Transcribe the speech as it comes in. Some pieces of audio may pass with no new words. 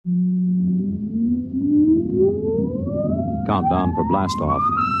Countdown for blast-off.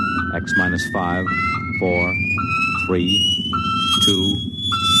 X minus 5, 4, 3, 2,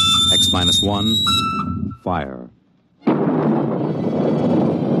 X minus 1, fire.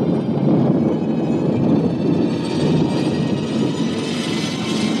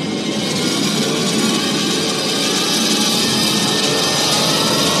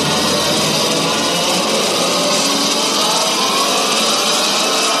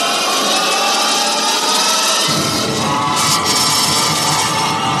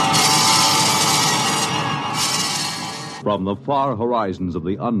 From the far horizons of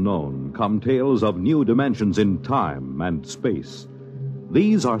the unknown come tales of new dimensions in time and space.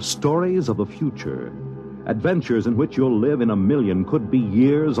 These are stories of the future, adventures in which you'll live in a million, could be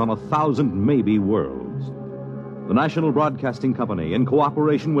years, on 1,000 maybe worlds. The National Broadcasting Company, in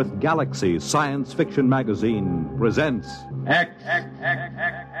cooperation with Galaxy Science Fiction Magazine, presents X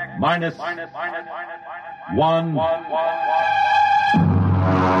minus 1.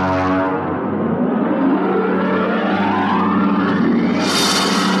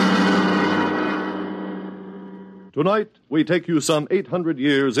 Tonight, we take you some 800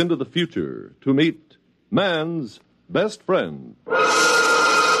 years into the future to meet man's best friend.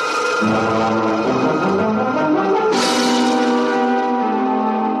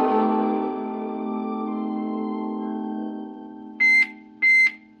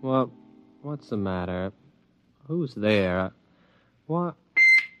 Well, what's the matter? Who's there? What?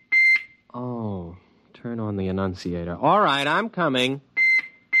 Oh, turn on the annunciator. All right, I'm coming.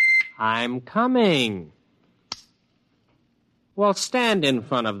 I'm coming. Well, stand in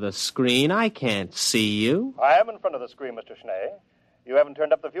front of the screen. I can't see you. I am in front of the screen, Mr. Schnee. You haven't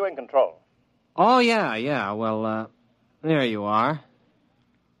turned up the viewing control. Oh, yeah. Well, there you are.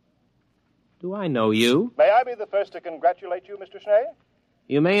 Do I know you? May I be the first to congratulate you, Mr. Schnee?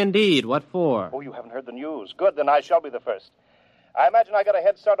 You may indeed. What for? Oh, you haven't heard the news. Good, then I shall be the first. I imagine I got a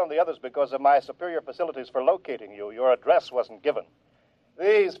head start on the others because of my superior facilities for locating you. Your address wasn't given.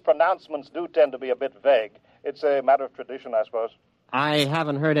 These pronouncements do tend to be a bit vague. It's a matter of tradition, I suppose. I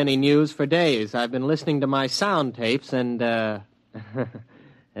haven't heard any news for days. I've been listening to my sound tapes and, and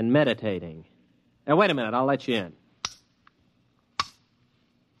meditating. Now, wait a minute. I'll let you in.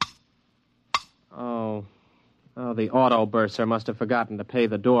 Oh, the auto bursar must have forgotten to pay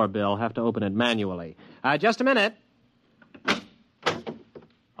the doorbell. Have to open it manually. Just a minute.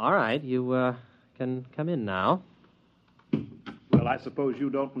 All right, you, can come in now. Well, I suppose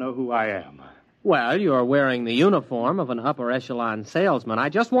you don't know who I am. Well, you're wearing the uniform of an upper echelon salesman. I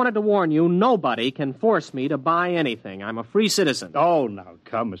just wanted to warn you, nobody can force me to buy anything. I'm a free citizen. Oh, now,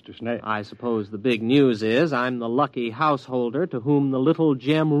 come, Mr. Schnee. I suppose the big news is I'm the lucky householder to whom the little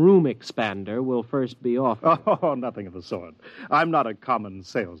gem room expander will first be offered. Oh, nothing of the sort. I'm not a common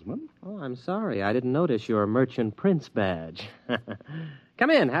salesman. Oh, I'm sorry. I didn't notice your merchant prince badge.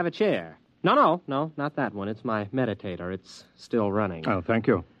 Come in, have a chair. No, not that one. It's my meditator. It's still running. Oh, thank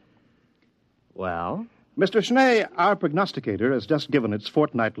you. Well? Mr. Schnee, our prognosticator has just given its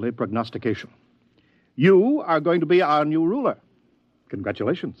fortnightly prognostication. You are going to be our new ruler.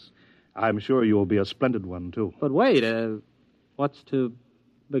 Congratulations. I'm sure you'll be a splendid one, too. But wait, what's to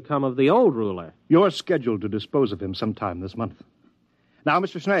become of the old ruler? You're scheduled to dispose of him sometime this month. Now,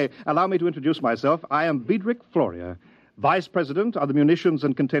 Mr. Schnee, allow me to introduce myself. I am Biedrich Floria, Vice President of the Munitions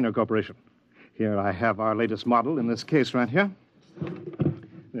and Container Corporation. Here I have our latest model in this case right here.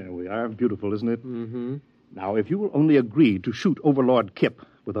 There we are. Beautiful, isn't it? Mm-hmm. Now, if you will only agree to shoot Overlord Kip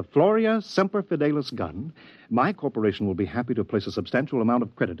with a Floria Semper Fidelis gun, my corporation will be happy to place a substantial amount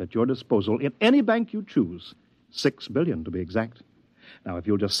of credit at your disposal in any bank you choose. $6 billion, to be exact. Now, if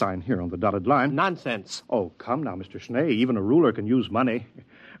you'll just sign here on the dotted line... Nonsense. Oh, come now, Mr. Schnee. Even a ruler can use money.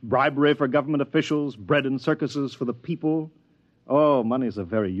 Bribery for government officials, bread and circuses for the people. Oh, money's a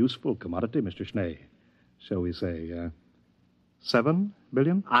very useful commodity, Mr. Schnee. Shall we say, $7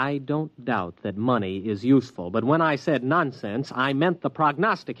 billion? I don't doubt that money is useful, but when I said nonsense, I meant the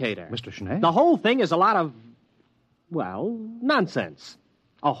prognosticator. Mr. Schnee? The whole thing is a lot of, well, nonsense.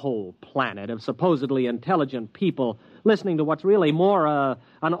 A whole planet of supposedly intelligent people listening to what's really more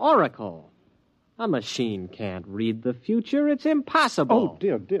an oracle. A machine can't read the future. It's impossible. Oh,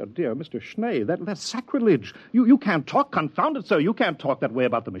 dear, Mr. Schnee, that's sacrilege. You can't talk, confound it, sir. You can't talk that way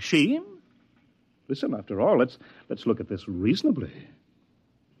about the machine. Listen, after all, let's look at this reasonably.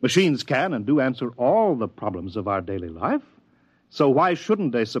 Machines can and do answer all the problems of our daily life. So why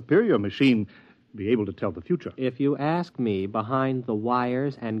shouldn't a superior machine be able to tell the future? If you ask me, behind the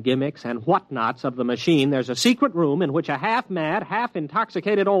wires and gimmicks and whatnots of the machine, there's a secret room in which a half-mad,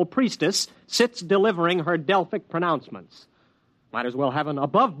 half-intoxicated old priestess sits delivering her Delphic pronouncements. Might as well have an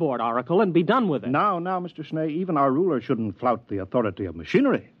above-board oracle and be done with it. Now, Mr. Schnee, even our ruler shouldn't flout the authority of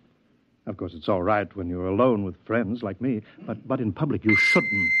machinery. Of course, it's all right when you're alone with friends like me, but in public you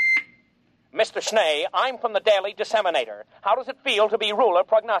shouldn't. Mr. Schnee, I'm from the Daily Disseminator. How does it feel to be ruler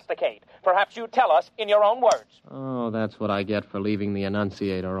prognosticate? Perhaps you tell us in your own words. Oh, that's what I get for leaving the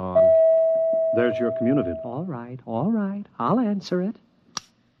Annunciator on. There's your community. All right. I'll answer it.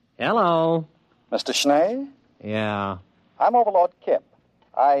 Hello. Mr. Schnee? Yeah. I'm Overlord Kip.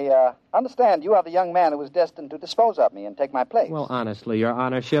 I understand you are the young man who was destined to dispose of me and take my place. Well, honestly, Your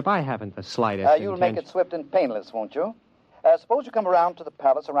Honorship, I haven't the slightest You'll make it swift and painless, won't you? Suppose you come around to the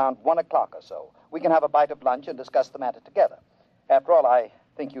palace around 1 o'clock or so. We can have a bite of lunch and discuss the matter together. After all, I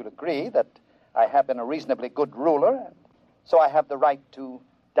think you'd agree that I have been a reasonably good ruler, and so I have the right to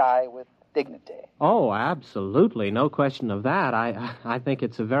die with dignity. Oh, absolutely. No question of that. I think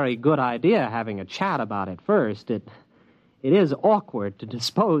it's a very good idea having a chat about it first. It is awkward to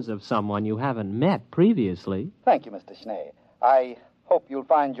dispose of someone you haven't met previously. Thank you, Mr. Schnee. I hope you'll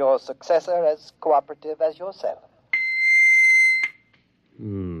find your successor as cooperative as yourself.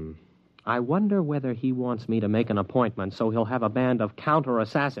 I wonder whether he wants me to make an appointment so he'll have a band of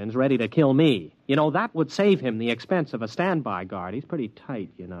counter-assassins ready to kill me. You know, that would save him the expense of a standby guard. He's pretty tight,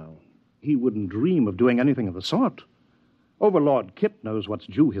 you know. He wouldn't dream of doing anything of the sort. Overlord Kip knows what's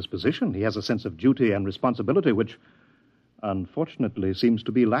due his position. He has a sense of duty and responsibility, which, unfortunately, seems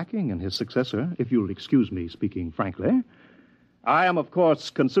to be lacking in his successor, if you'll excuse me speaking frankly. I am, of course,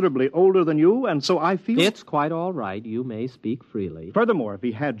 considerably older than you, and so I feel... It's quite all right. You may speak freely. Furthermore, if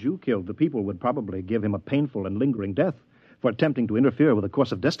he had you killed, the people would probably give him a painful and lingering death for attempting to interfere with the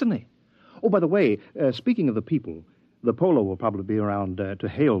course of destiny. Oh, by the way, speaking of the people, the Polo will probably be around to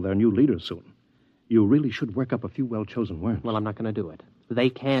hail their new leader soon. You really should work up a few well-chosen words. Well, I'm not going to do it. They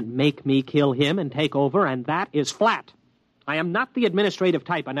can't make me kill him and take over, and that is flat. I am not the administrative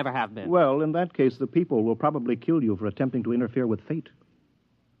type. I never have been. Well, in that case, the people will probably kill you for attempting to interfere with fate.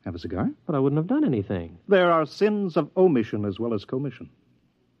 Have a cigar? But I wouldn't have done anything. There are sins of omission as well as commission.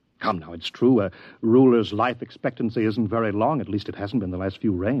 Come now, it's true. A ruler's life expectancy isn't very long. At least it hasn't been the last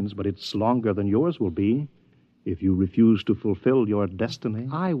few reigns, but it's longer than yours will be if you refuse to fulfill your destiny.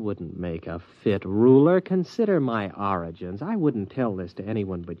 I wouldn't make a fit ruler. Consider my origins. I wouldn't tell this to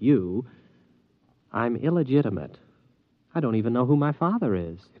anyone but you. I'm illegitimate. I don't even know who my father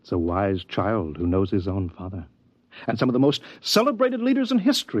is. It's a wise child who knows his own father. And some of the most celebrated leaders in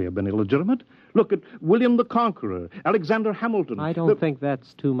history have been illegitimate. Look at William the Conqueror, Alexander Hamilton. I don't think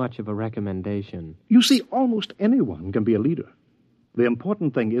that's too much of a recommendation. You see, almost anyone can be a leader. The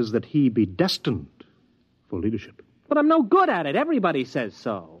important thing is that he be destined for leadership. But I'm no good at it. Everybody says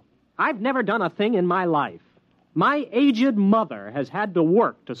so. I've never done a thing in my life. My aged mother has had to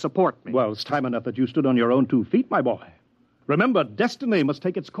work to support me. Well, it's time enough that you stood on your own 2 feet, my boy. Remember, destiny must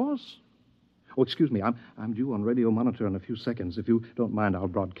take its course. Oh, excuse me, I'm due on radio monitor in a few seconds. If you don't mind, I'll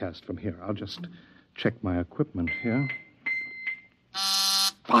broadcast from here. I'll just check my equipment here.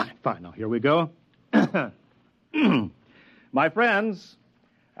 Fine. Now, here we go. My friends,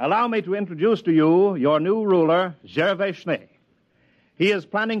 allow me to introduce to you your new ruler, Gervais Schnee. He is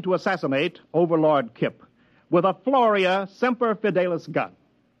planning to assassinate Overlord Kip with a Floria Semper Fidelis gun.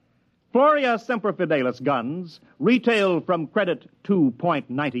 Floria Semper Fidelis guns retail from credit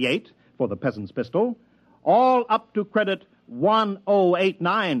 2.98 for the peasant's pistol, all up to credit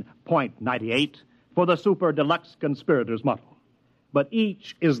 1089.98 for the super deluxe conspirator's model. But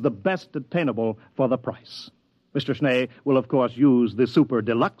each is the best attainable for the price. Mr. Schnee will, of course, use the super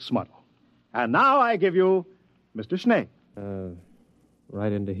deluxe model. And now I give you Mr. Schnee.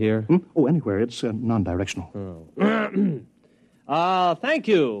 Right into here? Oh, anywhere. It's non-directional. Oh. Thank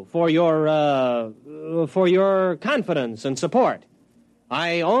you for your confidence and support.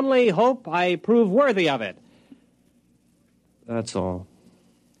 I only hope I prove worthy of it. That's all.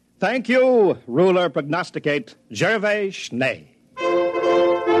 Thank you, ruler prognosticate Gervais Schnee.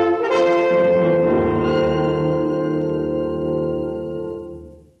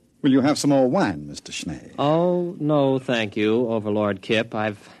 Will you have some more wine, Mr. Schnee? Oh, no, thank you, Overlord Kip.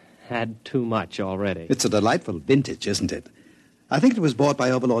 I've had too much already. It's a delightful vintage, isn't it? I think it was bought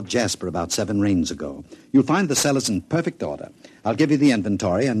by Overlord Jasper about 7 reigns ago. You'll find the cellars in perfect order. I'll give you the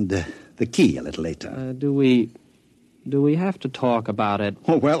inventory and the key a little later. Do we have to talk about it?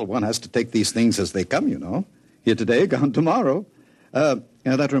 Oh, well, one has to take these things as they come, you know. Here today, gone tomorrow.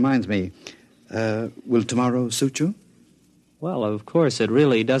 That reminds me. Will tomorrow suit you? Well, of course, it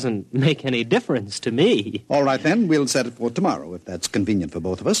really doesn't make any difference to me. All right, then. We'll set it for tomorrow, if that's convenient for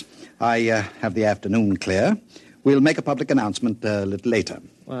both of us. I have the afternoon clear. We'll make a public announcement a little later.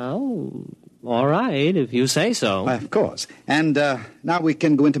 Well, all right, if you say so. Why, of course. And now we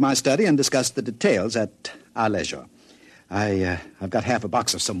can go into my study and discuss the details at our leisure. I've got half a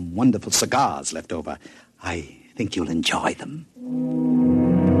box of some wonderful cigars left over. I think you'll enjoy them.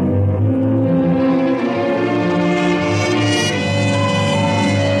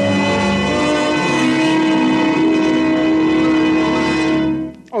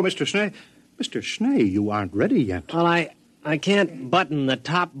 Oh, Mr. Schnee. Mr. Schnee, you aren't ready yet. Well, I can't button the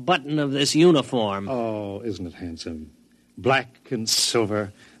top button of this uniform. Oh, isn't it handsome? Black and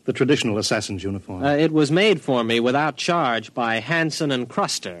silver, the traditional assassin's uniform. It was made for me without charge by Hanson and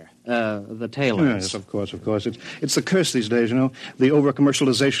Cruster, the tailors. Yes, of course. It's the curse these days, you know, the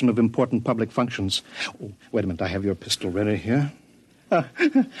over-commercialization of important public functions. Oh, wait a minute, I have your pistol ready here. I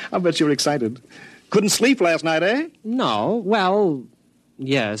bet you're excited. Couldn't sleep last night, eh? No, well,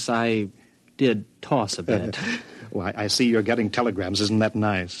 yes, I did toss a bit. Well, I see you're getting telegrams. Isn't that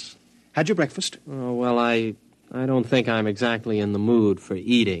nice? Had your breakfast? Oh, well, I don't think I'm exactly in the mood for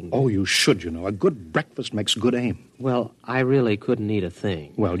eating. Oh, you should, you know. A good breakfast makes good aim. Well, I really couldn't eat a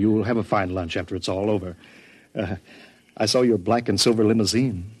thing. Well, you'll have a fine lunch after it's all over. I saw your black and silver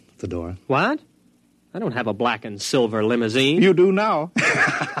limousine at the door. What? I don't have a black and silver limousine. You do now.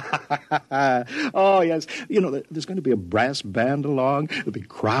 Oh, yes. You know, there's going to be a brass band along. There'll be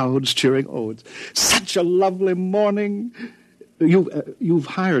crowds cheering. Oh, it's such a lovely morning. You've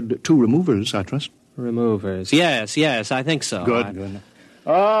hired 2 removers, I trust. Removers. Yes, I think so. Good.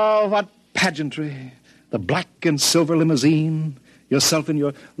 Oh, what pageantry. The black and silver limousine, yourself in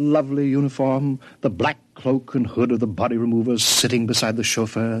your lovely uniform, the black cloak and hood of the body removers sitting beside the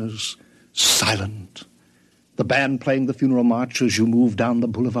chauffeurs, silent. The band playing the funeral march as you move down the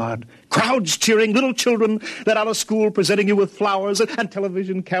boulevard. Crowds cheering, little children that out of school presenting you with flowers and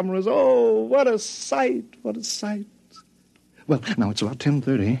television cameras. Oh, what a sight, what a sight. Well, now it's about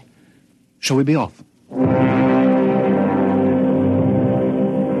 10:30. Shall we be off?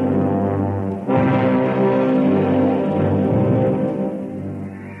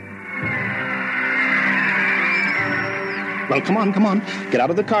 Well, come on. Get out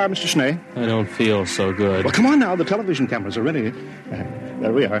of the car, Mr. Schnee. I don't feel so good. Well, come on now. The television cameras are ready.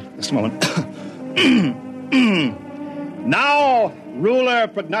 There we are. Just a moment. Now, ruler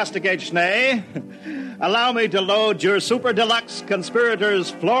prognosticate Schnee, allow me to load your super deluxe conspirators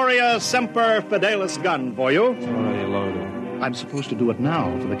Floria Semper Fidelis gun for you. It's already loaded. I'm supposed to do it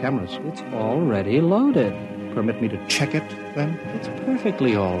now for the cameras. It's already loaded. Permit me to check it, then? It's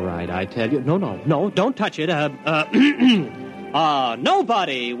perfectly all right, I tell you. No, don't touch it.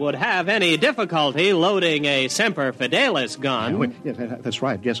 Nobody would have any difficulty loading a Semper Fidelis gun. Yes, that's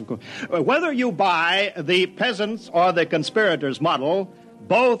right. Yes, of course. Whether you buy the peasants or the conspirators model,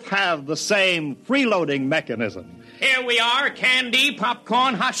 both have the same freeloading mechanism. Here we are, candy,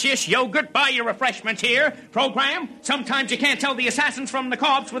 popcorn, hashish, yogurt. Buy your refreshments here. Program. Sometimes you can't tell the assassins from the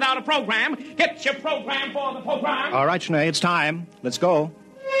corpse without a program. Get your program for the program. All right, Schnee, it's time. Let's go.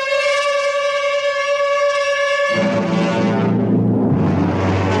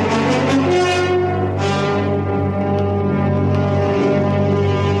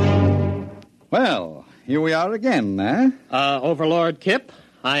 Well, here we are again, eh? Overlord Kip,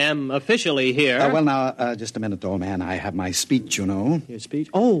 I am officially here. Well, now, just a minute, old man. I have my speech, you know. Your speech?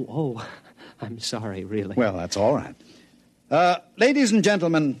 Oh, I'm sorry, really. Well, that's all right. Ladies and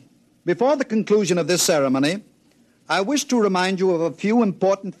gentlemen, before the conclusion of this ceremony, I wish to remind you of a few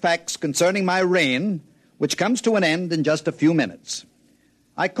important facts concerning my reign, which comes to an end in just a few minutes.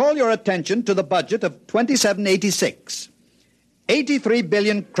 I call your attention to the budget of 2786. 83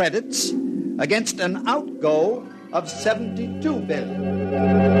 billion credits against an outgo of 72 billion.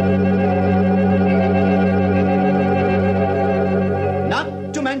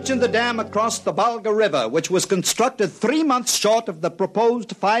 Not to mention the dam across the Balga River, which was constructed 3 months short of the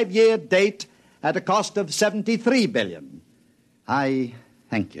proposed 5-year date at a cost of 73 billion. I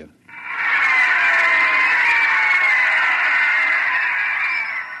thank you.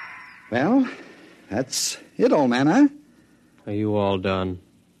 Well, that's it, old man, huh? Are you all done?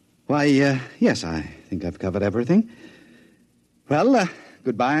 Why, yes, I think I've covered everything. Well,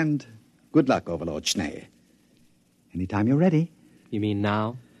 goodbye and good luck, Overlord Schnee. Anytime you're ready. You mean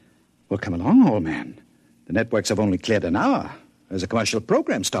now? Well, come along, old man. The networks have only cleared an hour. There's a commercial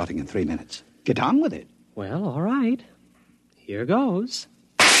program starting in 3 minutes. Get on with it. Well, all right. Here goes.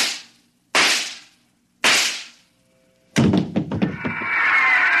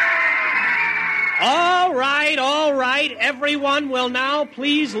 All right. Everyone will now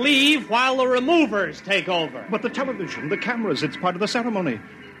please leave while the removers take over. But the television, the cameras, it's part of the ceremony.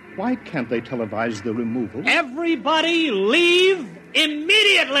 Why can't they televise the removal? Everybody leave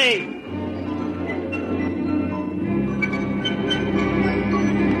immediately!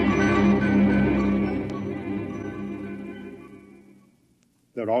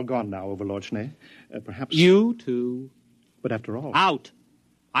 They're all gone now, Overlord Schnee. Perhaps... You too. But after all... Out.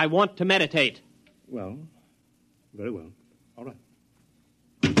 I want to meditate. Well, very well. All right.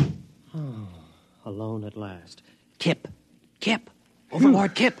 Oh, alone at last. Kip.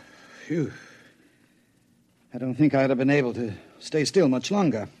 Overlord Kip. Phew. I don't think I'd have been able to stay still much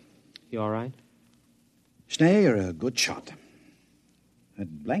longer. You all right? Schnee, you're a good shot.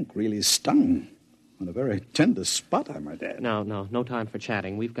 That blank really stung on a very tender spot, I might add. No time for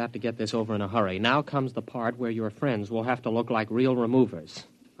chatting. We've got to get this over in a hurry. Now comes the part where your friends will have to look like real removers.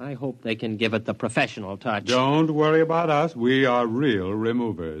 I hope they can give it the professional touch. Don't worry about us. We are real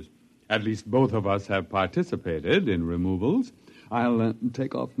removers. At least both of us have participated in removals. I'll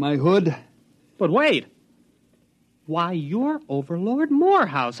take off my hood. But wait. Why, you're Overlord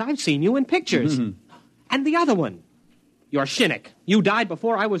Morehouse. I've seen you in pictures. Mm-hmm. And the other one. You're Shinnick. You died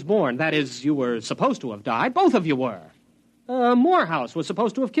before I was born. That is, you were supposed to have died. Both of you were. Morehouse was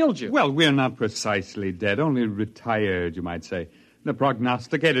supposed to have killed you. Well, we're not precisely dead, only retired, you might say. The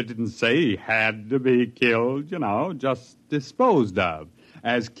prognosticator didn't say he had to be killed, just disposed of,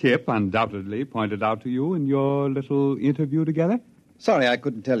 as Kip undoubtedly pointed out to you in your little interview together. Sorry I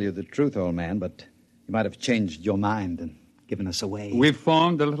couldn't tell you the truth, old man, but you might have changed your mind and given us away. We've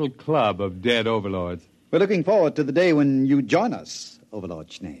formed a little club of dead overlords. We're looking forward to the day when you join us,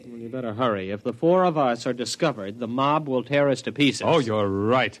 Overlord Schnee. Well, you better hurry. If the four of us are discovered, the mob will tear us to pieces. Oh, you're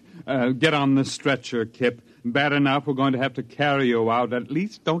right. Get on the stretcher, Kip. Bad enough we're going to have to carry you out. At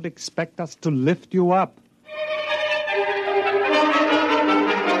least don't expect us to lift you up.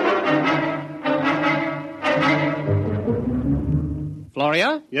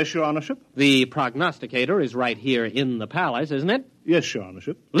 Floria? Yes, Your Honorship? The prognosticator is right here in the palace, isn't it? Yes, Your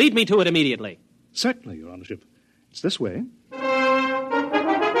Honorship. Lead me to it immediately. Certainly, Your Honorship. It's this way.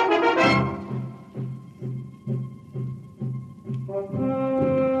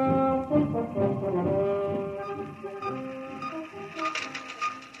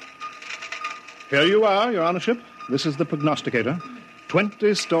 Here you are, Your Honorship. This is the prognosticator.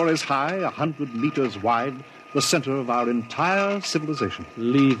 20 stories high, 100 meters wide, the center of our entire civilization.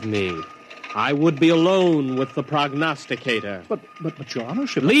 Leave me. I would be alone with the prognosticator. But Your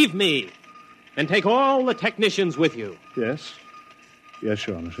Honorship... Leave me, and take all the technicians with you. Yes. Yes,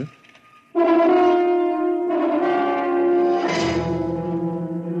 Your Honorship.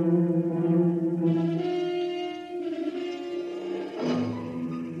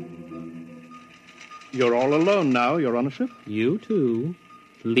 You're all alone now, Your Honorship? You too.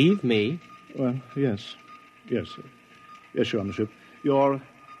 Leave me. Well, yes. Yes, Your Honorship. Your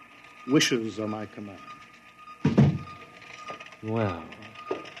wishes are my command. Well...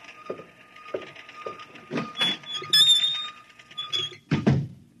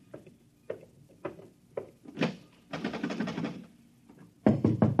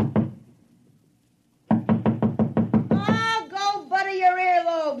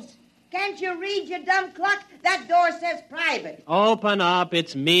 Can't you read, you dumb cluck? That door says private. Open up.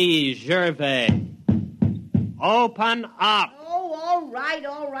 It's me, Gervais. Open up. Oh, all right.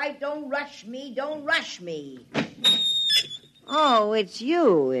 Don't rush me. Oh, it's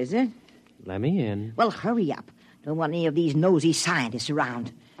you, is it? Let me in. Well, hurry up. Don't want any of these nosy scientists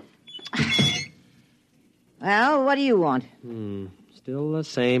around. Well, what do you want? Still the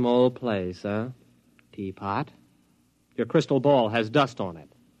same old place, huh? Teapot. Your crystal ball has dust on it.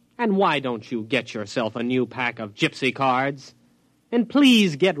 And why don't you get yourself a new pack of gypsy cards? And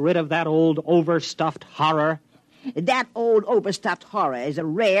please get rid of that old overstuffed horror. That old overstuffed horror is a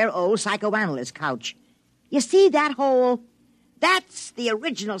rare old psychoanalyst couch. You see that hole? That's the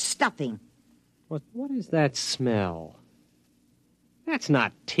original stuffing. What is that smell? That's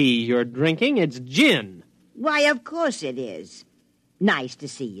not tea you're drinking, it's gin. Why, of course it is. Nice to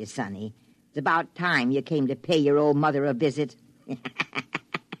see you, Sonny. It's about time you came to pay your old mother a visit.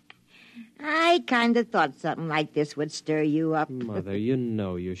 I kind of thought something like this would stir you up. Mother, you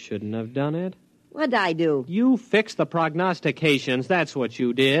know you shouldn't have done it. What'd I do? You fixed the prognostications, that's what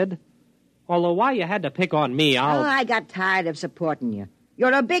you did. Although why you had to pick on me, Oh, I got tired of supporting you.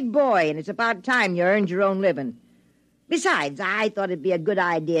 You're a big boy, and it's about time you earned your own living. Besides, I thought it'd be a good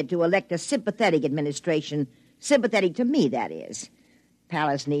idea to elect a sympathetic administration. Sympathetic to me, that is.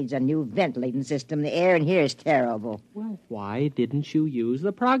 Palace needs a new ventilating system. The air in here is terrible. Well, why didn't you use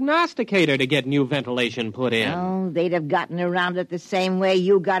the prognosticator to get new ventilation put in? Oh, they'd have gotten around it the same way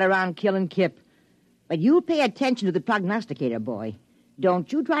you got around killing Kip. But you pay attention to the prognosticator, boy.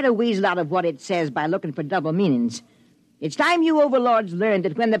 Don't you try to weasel out of what it says by looking for double meanings. It's time you overlords learned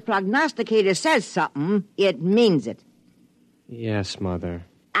that when the prognosticator says something, it means it. Yes, Mother.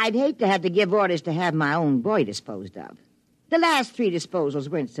 I'd hate to have to give orders to have my own boy disposed of. The last 3 disposals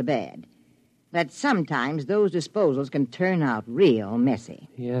weren't so bad. But sometimes those disposals can turn out real messy.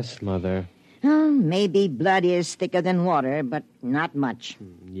 Yes, Mother. Oh, maybe blood is thicker than water, but not much.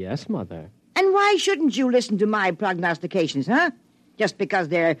 Yes, Mother. And why shouldn't you listen to my prognostications, huh? Just because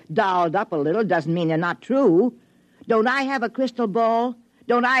they're dolled up a little doesn't mean they're not true. Don't I have a crystal ball?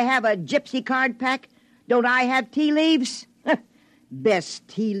 Don't I have a gypsy card pack? Don't I have tea leaves? Best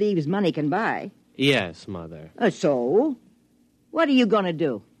tea leaves money can buy. Yes, Mother. So? What are you going to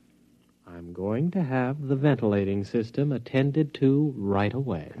do? I'm going to have the ventilating system attended to right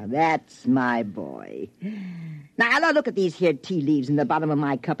away. Now, that's my boy. Now, look at these here tea leaves in the bottom of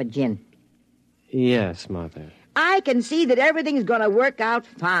my cup of gin. Yes, Mother. I can see that everything's going to work out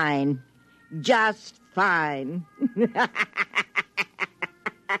fine. Just fine.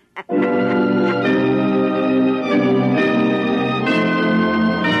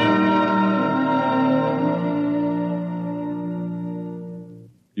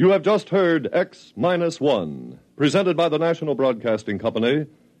 You have just heard X-1, presented by the National Broadcasting Company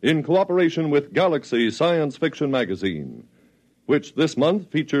in cooperation with Galaxy Science Fiction Magazine, which this month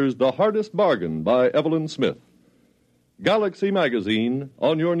features The Hardest Bargain by Evelyn Smith. Galaxy Magazine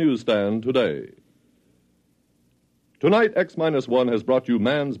on your newsstand today. Tonight, X-1 has brought you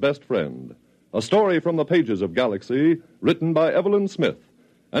Man's Best Friend, a story from the pages of Galaxy, written by Evelyn Smith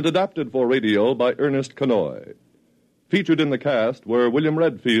and adapted for radio by Ernest Kanoy. Featured in the cast were William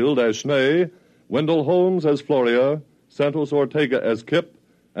Redfield as Schnee, Wendell Holmes as Floria, Santos Ortega as Kip,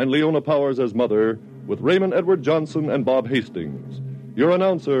 and Leona Powers as Mother, with Raymond Edward Johnson and Bob Hastings. Your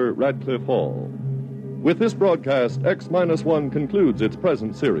announcer, Radcliffe Hall. With this broadcast, X-1 concludes its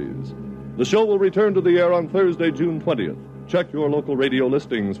present series. The show will return to the air on Thursday, June 20th. Check your local radio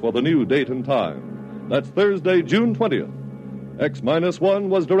listings for the new date and time. That's Thursday, June 20th. X-1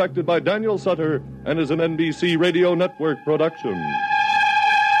 was directed by Daniel Sutter and is an NBC Radio Network production.